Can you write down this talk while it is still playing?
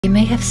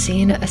may have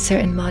seen a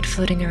certain mod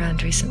floating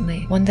around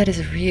recently, one that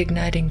is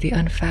reigniting the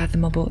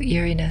unfathomable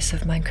eeriness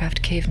of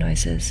Minecraft cave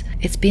noises.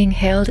 It's being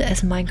hailed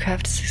as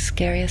Minecraft's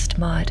scariest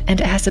mod, and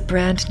it has a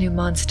brand new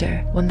monster,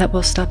 one that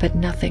will stop at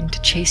nothing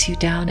to chase you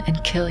down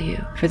and kill you.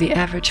 For the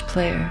average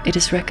player, it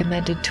is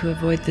recommended to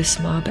avoid this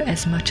mob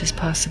as much as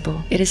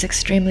possible. It is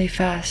extremely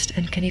fast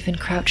and can even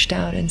crouch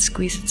down and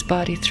squeeze its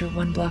body through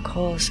 1-block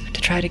holes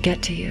to try to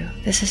get to you.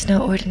 This is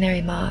no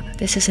ordinary mob.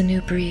 This is a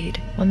new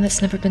breed, one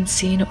that's never been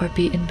seen or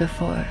beaten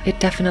before. It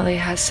definitely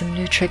has some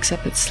new tricks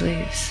up its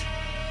sleeves.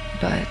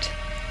 But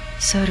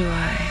so do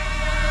I.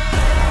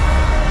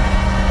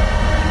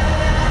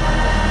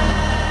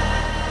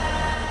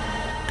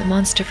 The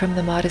monster from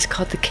the mod is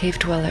called the Cave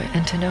Dweller,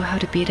 and to know how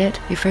to beat it,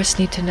 you first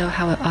need to know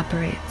how it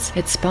operates.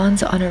 It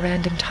spawns on a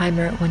random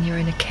timer when you're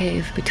in a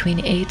cave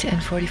between 8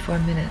 and 44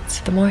 minutes.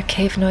 The more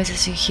cave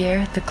noises you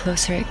hear, the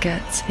closer it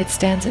gets. It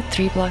stands at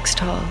 3 blocks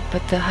tall,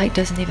 but the height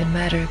doesn't even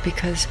matter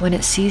because when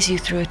it sees you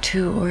through a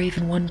 2 or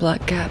even 1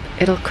 block gap,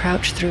 it'll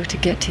crouch through to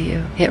get to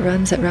you. It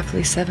runs at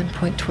roughly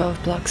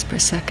 7.12 blocks per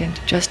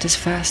second, just as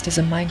fast as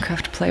a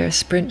Minecraft player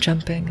sprint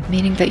jumping,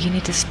 meaning that you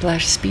need to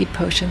splash speed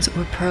potions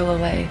or pearl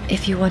away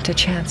if you want a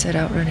chance at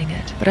outrunning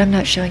it. But I'm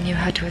not showing you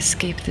how to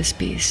escape this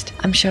beast.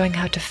 I'm showing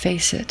how to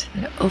face it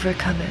and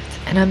overcome it.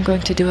 And I'm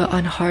going to do it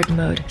on hard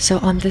mode. So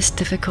on this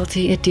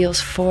difficulty, it deals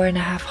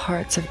 4.5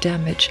 hearts of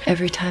damage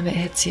every time it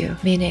hits you,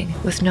 meaning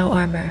with no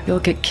armor, you'll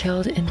get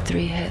killed in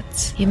 3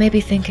 hits. You may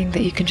be thinking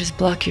that you can just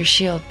block your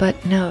shield,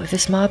 but no,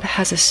 this mob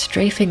has a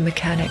strafing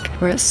mechanic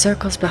where it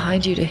circles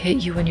behind you to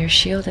hit you when you're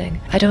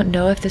shielding. I don't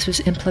know if this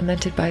was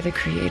implemented by the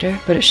creator,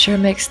 but it sure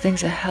makes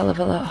things a hell of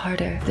a lot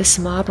harder. This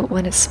mob,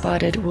 when it's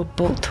spotted, will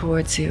bolt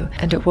towards you,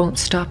 and it won't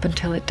stop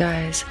until it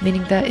dies,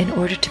 meaning that in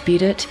order to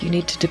beat it, you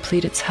need to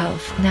deplete its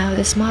health. Now,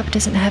 this mob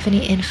doesn't have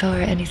any info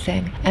or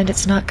anything, and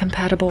it's not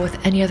compatible with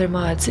any other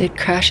mods. It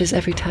crashes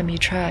every time you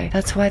try.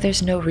 That's why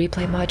there's no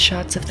replay mod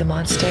shots of the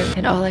monster,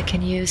 and all I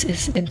can use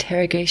is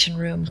interrogation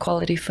room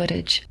quality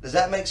footage. Does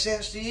that make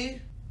sense to you?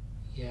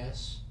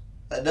 Yes.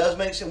 That does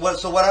make sense.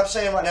 So what I'm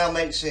saying right now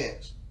makes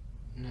sense?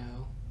 No.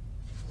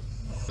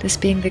 This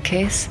being the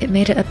case, it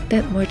made it a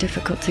bit more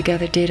difficult to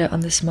gather data on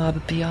this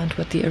mob beyond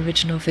what the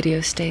original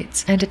video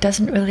states, and it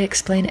doesn't really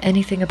explain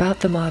anything about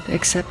the mob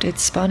except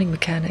its spawning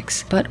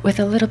mechanics. But with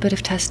a little bit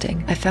of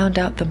testing, I found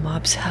out the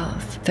mob's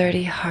health: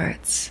 30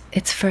 hearts.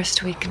 Its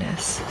first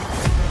weakness.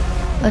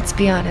 Let's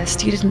be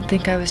honest, you didn't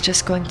think I was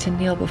just going to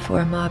kneel before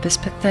a mob as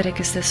pathetic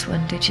as this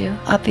one, did you?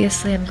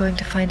 Obviously, I'm going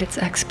to find its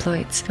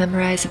exploits,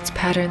 memorize its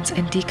patterns,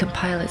 and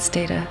decompile its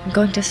data. I'm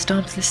going to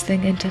stomp this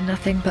thing into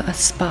nothing but a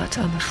spot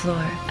on the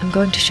floor. I'm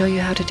going to show you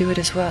how to do it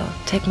as well.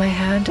 Take my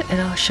hand and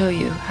I'll show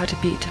you how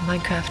to beat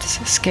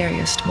Minecraft's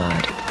scariest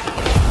mod.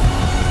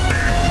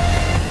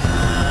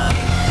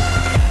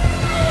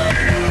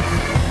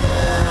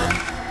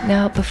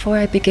 Now, before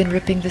I begin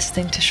ripping this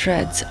thing to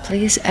shreds,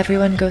 please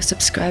everyone go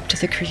subscribe to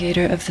the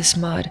creator of this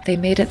mod. They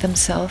made it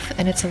themselves,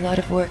 and it's a lot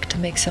of work to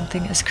make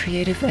something as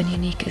creative and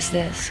unique as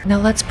this. Now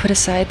let's put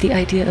aside the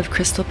idea of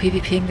crystal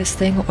PvPing this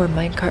thing or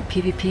minecart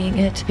PvPing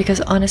it, because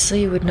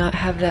honestly you would not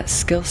have that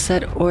skill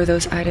set or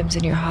those items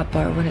in your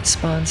hotbar when it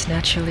spawns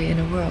naturally in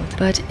a world.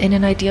 But in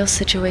an ideal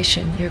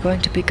situation, you're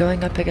going to be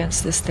going up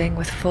against this thing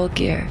with full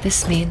gear.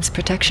 This means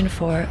protection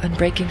 4,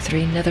 unbreaking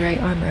 3,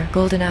 netherite armor,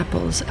 golden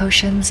apples,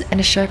 potions,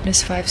 and a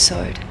sharpness 5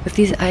 sword. With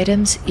these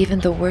items, even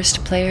the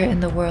worst player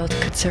in the world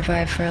could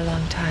survive for a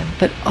long time.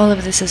 But all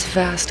of this is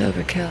vast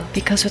overkill,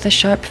 because with a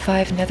sharp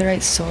 5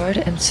 netherite sword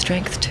and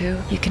strength 2,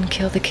 you can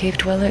kill the cave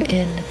dweller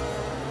in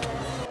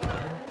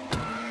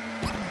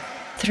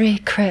 3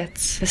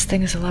 crits. This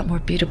thing is a lot more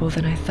beatable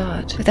than I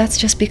thought. But that's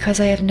just because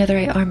I have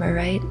netherite armor,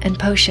 right? And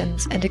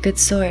potions, and a good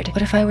sword.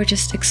 What if I were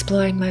just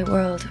exploring my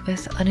world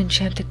with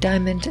unenchanted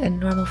diamond and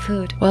normal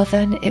food? Well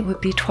then, it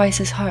would be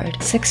twice as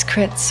hard. 6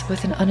 crits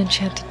with an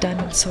unenchanted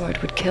diamond sword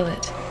would kill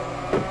it.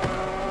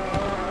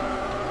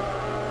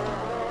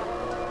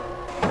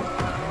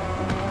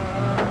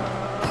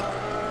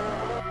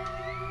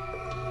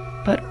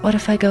 But what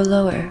if I go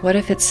lower? What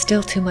if it's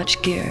still too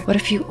much gear? What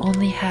if you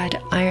only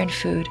had iron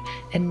food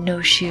and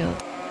no shield?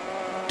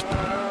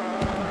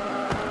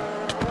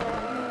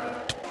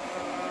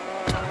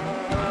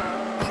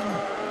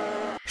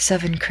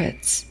 Seven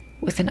crits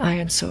with an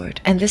iron sword.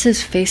 And this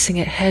is facing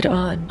it head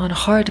on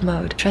hard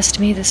mode. Trust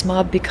me, this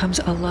mob becomes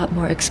a lot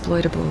more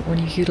exploitable when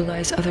you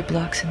utilize other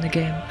blocks in the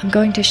game. I'm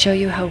going to show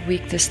you how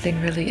weak this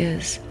thing really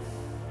is.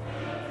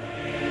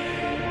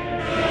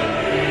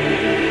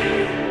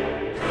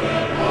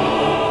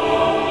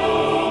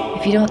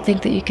 If you don't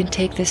think that you can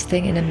take this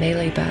thing in a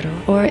melee battle,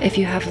 or if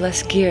you have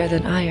less gear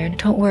than iron,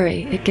 don't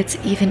worry, it gets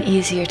even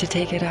easier to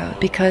take it out,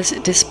 because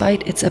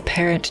despite its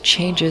apparent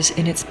changes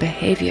in its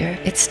behavior,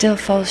 it still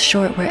falls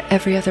short where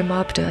every other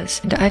mob does.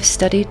 And I've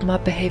studied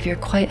mob behavior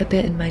quite a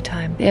bit in my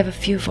time. They have a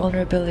few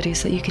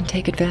vulnerabilities that you can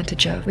take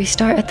advantage of. We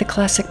start at the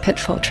classic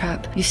pitfall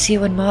trap. You see,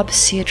 when mobs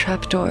see a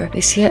trapdoor,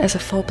 they see it as a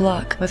full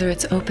block, whether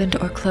it's opened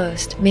or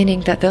closed,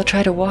 meaning that they'll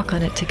try to walk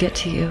on it to get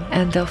to you,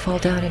 and they'll fall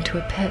down into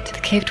a pit. The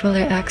cave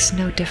dweller acts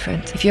no different.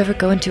 different. If you ever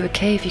go into a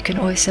cave, you can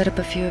always set up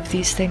a few of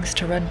these things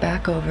to run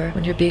back over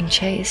when you're being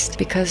chased,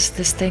 because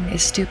this thing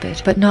is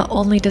stupid. But not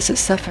only does it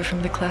suffer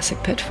from the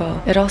classic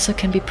pitfall, it also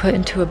can be put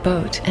into a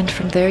boat, and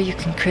from there you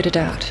can crit it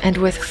out. And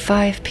with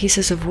 5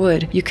 pieces of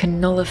wood, you can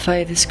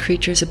nullify this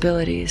creature's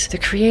abilities. The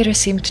creator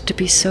seemed to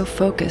be so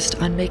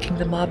focused on making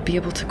the mob be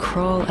able to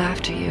crawl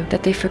after you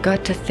that they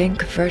forgot to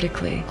think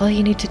vertically. All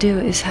you need to do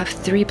is have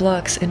 3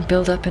 blocks and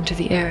build up into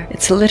the air.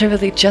 It's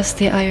literally just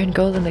the iron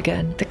golem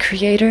again. The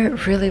creator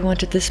really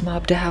wanted this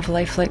mob to have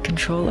lifelike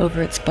control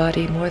over its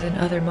body more than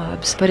other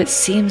mobs, but it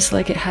seems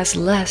like it has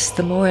less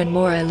the more and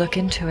more I look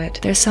into it.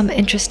 There's some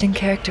interesting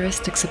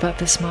characteristics about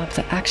this mob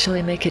that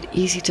actually make it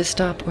easy to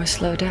stop or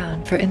slow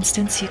down. For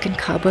instance, you can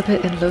cobweb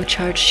it and low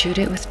charge shoot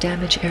it with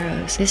damage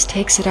arrows. This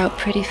takes it out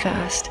pretty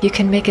fast. You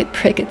can make it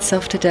prick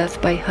itself to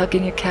death by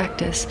hugging a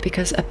cactus,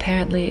 because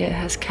apparently it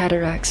has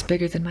cataracts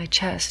bigger than my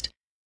chest.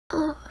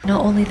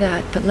 Not only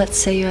that, but let's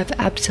say you have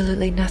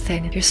absolutely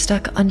nothing. You're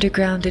stuck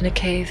underground in a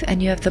cave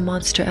and you have the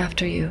monster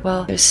after you.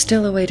 Well, there's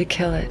still a way to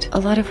kill it. A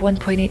lot of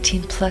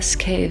 1.18 plus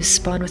caves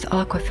spawn with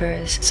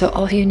aquifers, so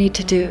all you need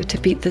to do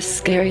to beat the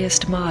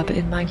scariest mob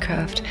in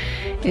Minecraft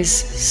is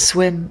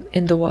swim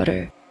in the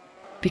water.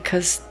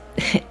 Because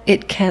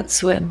it can't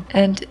swim,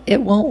 and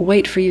it won't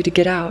wait for you to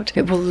get out.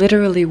 It will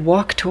literally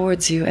walk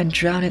towards you and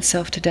drown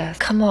itself to death.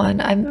 Come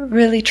on, I'm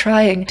really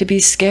trying to be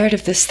scared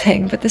of this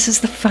thing, but this is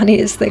the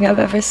funniest thing I've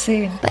ever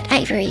seen. But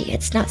Ivory,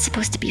 it's not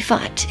supposed to be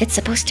fought. It's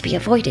supposed to be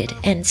avoided.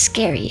 And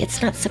scary.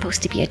 It's not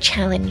supposed to be a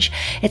challenge.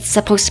 It's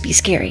supposed to be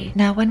scary.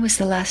 Now, when was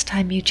the last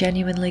time you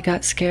genuinely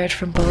got scared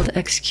from Bold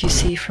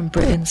XQC from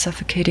Britain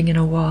suffocating in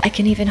a wall? I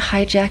can even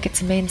hijack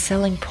its main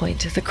selling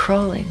point, the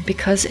crawling,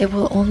 because it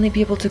will only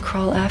be able to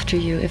crawl after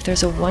you if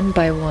there's a 1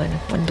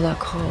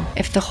 block hole.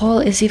 If the hole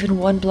is even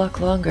 1 block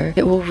longer,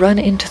 it will run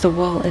into the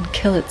wall and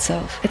kill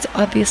itself. It's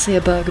obviously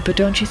a bug, but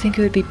don't you think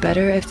it would be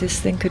better if this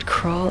thing could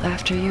crawl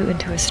after you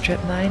into a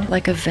strip mine,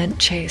 like a vent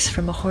chase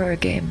from a horror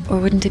game? Or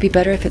wouldn't it be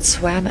better if it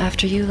swam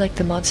after you like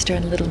the monster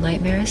in Little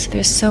Nightmares?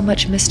 There's so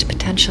much missed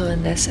potential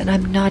in this, and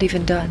I'm not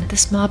even done.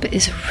 This mob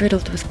is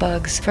riddled with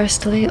bugs.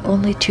 Firstly,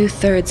 only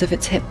 2/3 of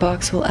its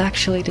hitbox will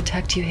actually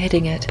detect you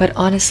hitting it, but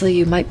honestly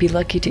you might be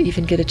lucky to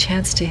even get a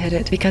chance to hit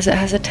it, because it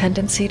has a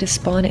tendency to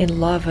spawn in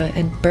lava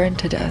and burn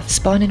to death,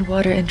 spawn in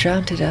water and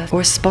drown to death,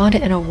 or spawn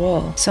in a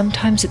wall.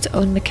 Sometimes its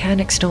own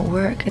mechanics don't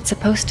work. It's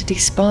supposed to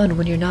despawn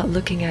when you're not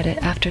looking at it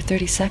after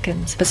 30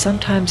 seconds, but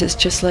sometimes it's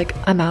just like,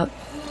 I'm out.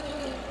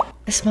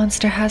 This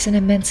monster has an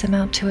immense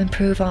amount to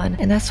improve on,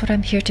 and that's what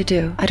I'm here to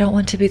do. I don't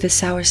want to be the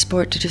sour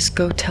sport to just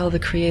go tell the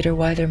creator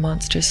why their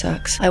monster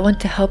sucks. I want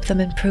to help them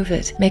improve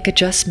it, make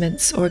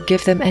adjustments, or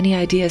give them any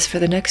ideas for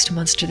the next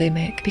monster they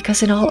make.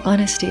 Because in all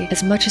honesty,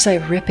 as much as I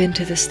rip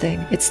into this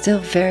thing, it's still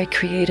very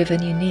creative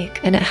and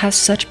unique, and it has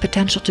such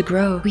potential to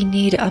grow. We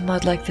need a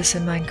mod like this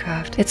in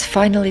Minecraft. It's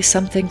finally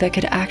something that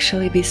could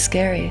actually be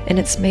scary, and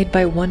it's made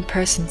by one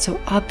person, so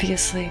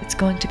obviously it's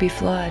going to be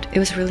flawed. It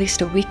was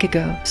released a week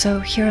ago, so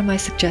here are my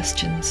suggestions.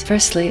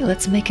 Firstly,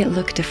 let's make it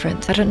look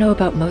different. I don't know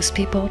about most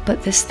people,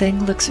 but this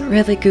thing looks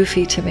really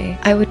goofy to me.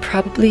 I would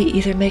probably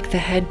either make the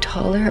head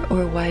taller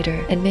or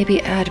wider, and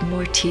maybe add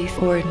more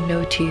teeth or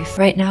no teeth.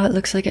 Right now it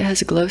looks like it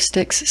has glow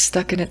sticks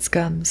stuck in its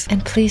gums.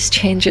 And please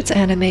change its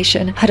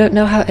animation. I don't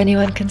know how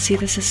anyone can see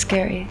this as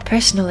scary.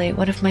 Personally,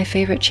 one of my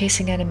favorite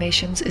chasing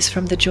animations is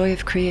from The Joy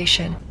of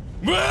Creation.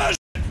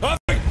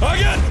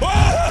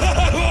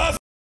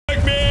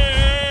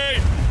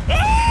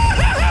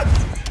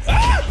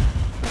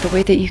 The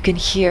way that you can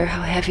hear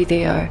how heavy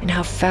they are and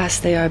how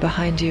fast they are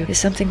behind you is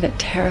something that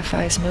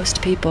terrifies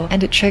most people,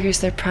 and it triggers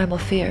their primal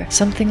fear.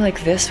 Something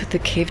like this with the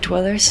cave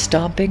dwellers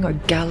stomping or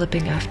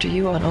galloping after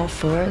you on all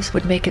fours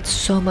would make it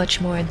so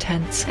much more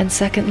intense. And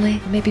secondly,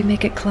 maybe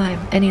make it climb.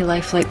 Any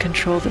lifelike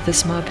control that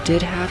this mob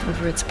did have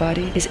over its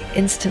body is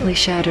instantly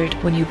shattered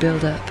when you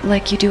build up,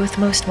 like you do with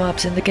most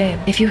mobs in the game.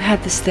 If you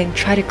had this thing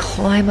try to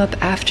climb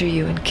up after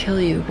you and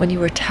kill you when you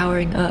were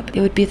towering up,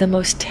 it would be the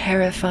most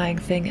terrifying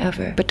thing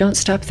ever. But don't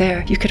stop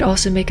there. You could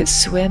also make it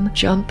swim,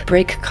 jump,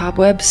 break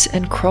cobwebs,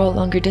 and crawl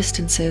longer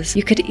distances.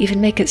 You could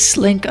even make it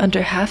slink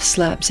under half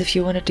slabs if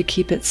you wanted to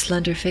keep its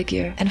slender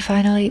figure. And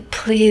finally,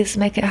 please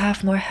make it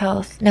have more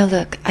health. Now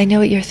look, I know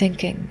what you're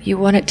thinking. You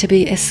want it to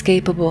be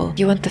escapable.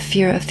 You want the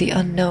fear of the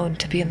unknown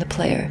to be in the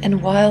player.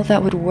 And while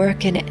that would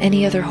work in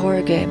any other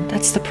horror game,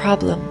 that's the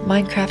problem.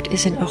 Minecraft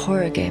isn't a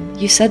horror game.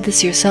 You said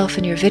this yourself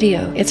in your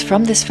video. It's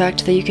from this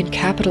fact that you can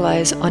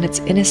capitalize on its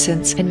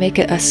innocence and make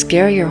it a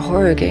scarier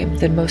horror game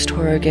than most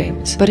horror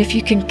games. But if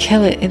you can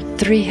kill it in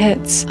 3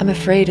 hits, I'm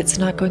afraid it's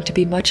not going to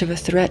be much of a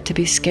threat to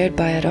be scared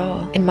by at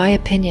all. In my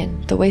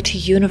opinion, the way to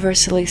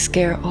universally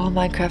scare all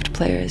Minecraft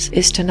players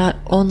is to not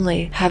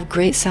only have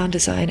great sound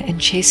design and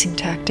chasing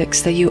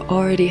tactics that you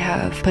already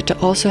have, but to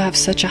also have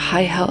such a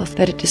high health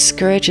that it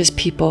discourages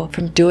people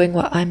from doing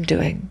what I'm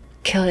doing.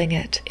 killing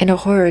it. In a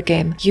horror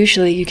game,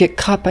 usually you get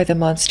caught by the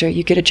monster,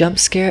 you get a jump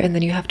scare, and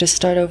then you have to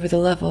start over the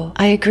level.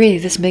 I agree,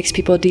 this makes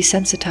people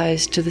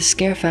desensitized to the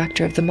scare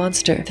factor of the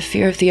monster. The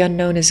fear of the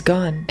unknown is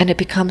gone, and it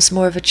becomes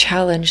more of a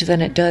challenge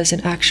than it does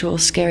an actual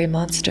scary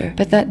monster.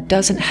 But that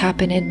doesn't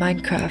happen in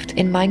Minecraft.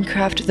 In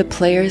Minecraft, the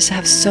players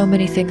have so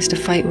many things to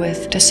fight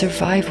with, to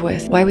survive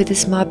with. Why would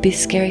this mob be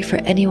scary for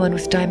anyone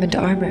with diamond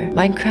armor?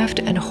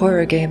 Minecraft and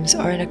horror games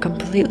are in a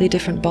completely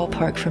different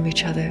ballpark from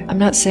each other. I'm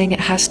not saying it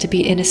has to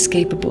be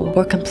inescapable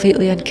or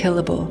completely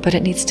unkillable, but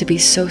it needs to be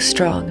so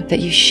strong that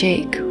you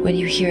shake when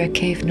you hear a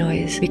cave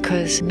noise,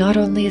 because not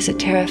only is it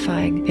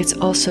terrifying, it's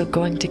also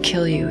going to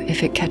kill you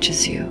if it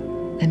catches you.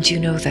 And you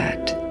know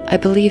that. I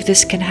believe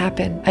this can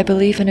happen. I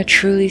believe in a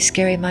truly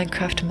scary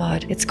Minecraft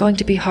mod. It's going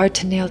to be hard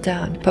to nail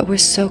down, but we're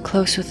so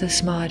close with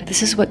this mod.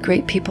 This is what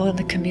great people in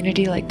the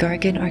community like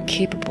Gargin are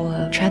capable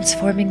of,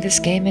 transforming this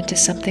game into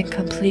something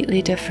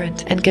completely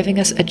different and giving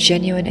us a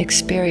genuine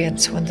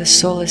experience when the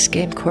Soulless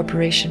Game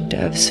Corporation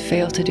devs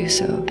fail to do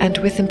so. And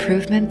with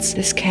improvements,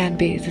 this can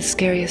be the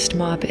scariest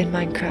mob in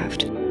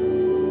Minecraft.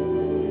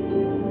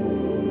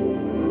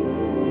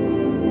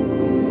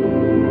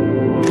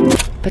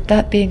 But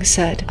that being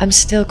said, I'm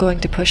still going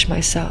to push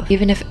myself.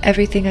 Even if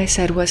everything I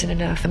said wasn't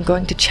enough, I'm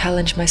going to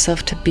challenge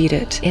myself to beat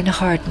it. In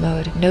hard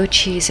mode, no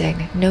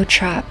cheesing, no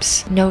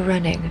traps, no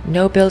running,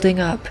 no building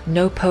up,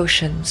 no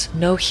potions,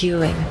 no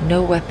healing,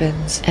 no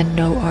weapons, and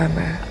no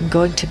armor. I'm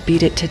going to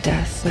beat it to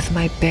death with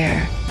my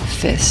bare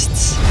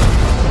fists.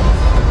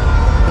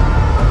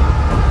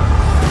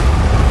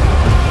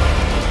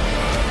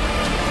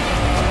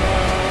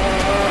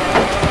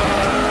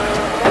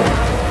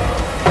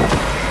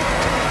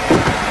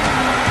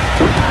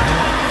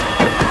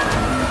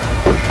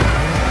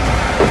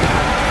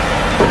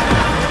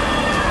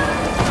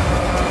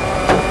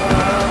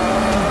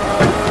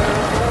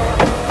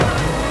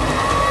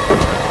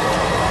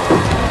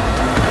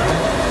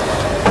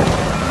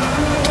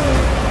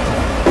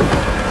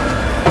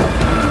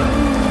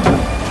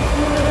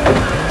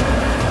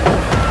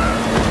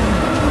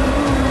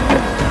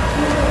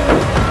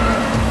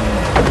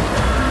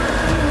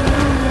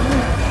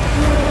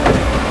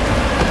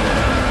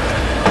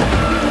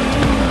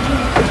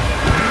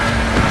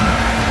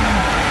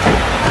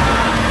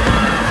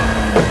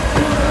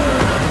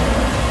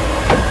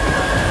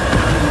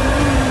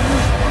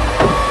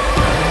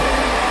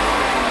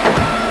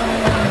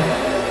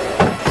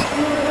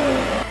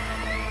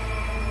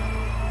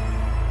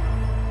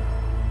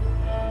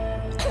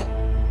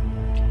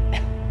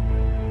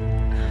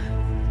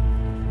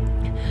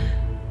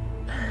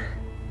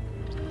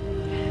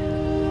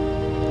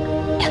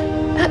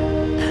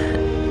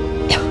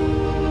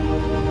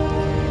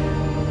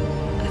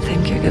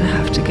 You're gonna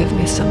have to give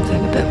me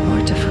something a bit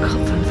more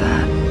difficult than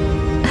that.